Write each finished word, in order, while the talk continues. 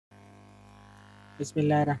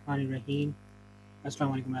Bismillahirrahmanirrahim.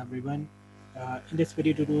 Assalamu alaikum everyone. In this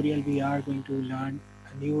video tutorial we are going to learn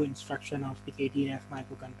a new instruction of PIC18F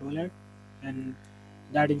microcontroller, and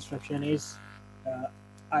that instruction is uh,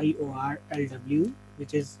 IORLW,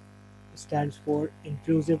 which is stands for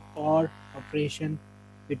inclusive OR operation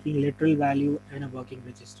between literal value and a working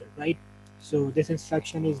register, right? So this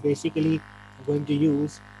instruction is basically going to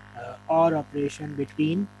use OR operation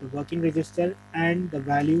between the working register and the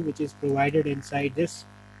value which is provided inside this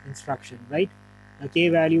instruction, right? The k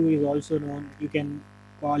value is also known, you can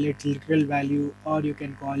call it literal value or you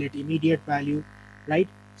can call it immediate value, right?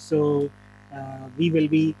 So we will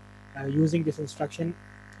be using this instruction.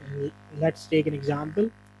 Let's take an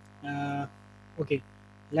example. uh, okay,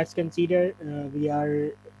 let's consider we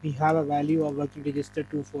have a value of working register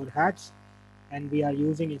 24 hertz, and we are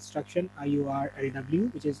using instruction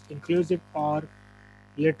IORLW, which is inclusive or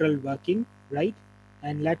literal working, right?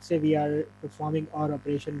 And let's say we are performing OR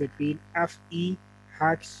operation between FE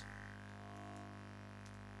hertz.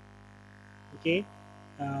 Okay,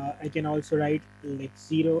 I can also write like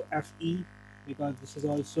 0 FE, because this is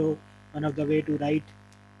also one of the way to write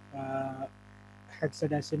uh,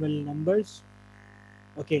 hexadecimal numbers.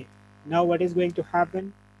 Okay, now what is going to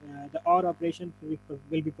happen? The OR operation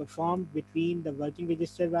will be performed between the working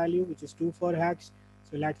register value, which is 24 hex.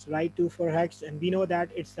 So let's write 24 hex, and we know that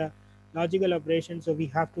it's a logical operation, so we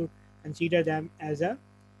have to consider them as a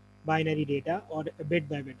binary data or a bit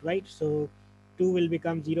by bit, right? So 2 will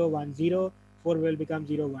become 0 1 0, 4 will become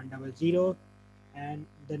 0 1 0 0, and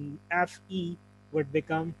then FE would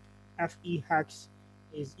become FE hex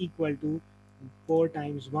is equal to 4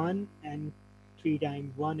 times 1 and 3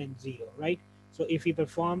 times 1 and 0, right? So if we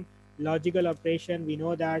perform logical operation, we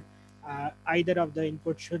know that either of the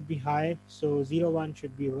input should be high. So 0 1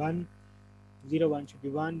 should be 1, 0 1 should be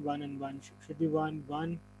 1, 1 and 1 should be 1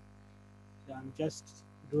 1. So I'm just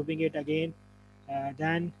grouping it again.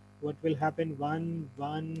 Then what will happen? 1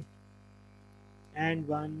 1 and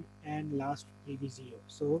 1, and last will be 0.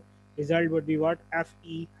 So result would be what?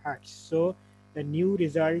 FE hex. So the new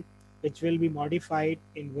result which will be modified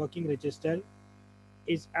in working register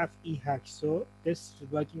is FE hex. So this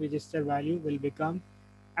working register value will become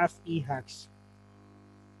FE hex.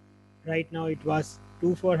 Right now it was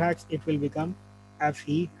 24 hex, it will become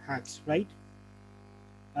FE hex, right?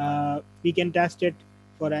 We can test it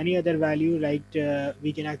for any other value, right?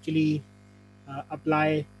 We can actually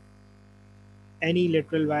apply any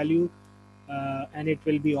literal value, and it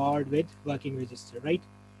will be ORed with working register, right?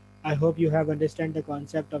 I hope you have understand the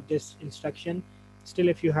concept of this instruction. Still,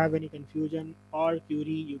 if you have any confusion or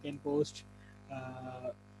query, you can post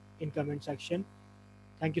in comment section.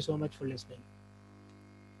 Thank you so much for listening.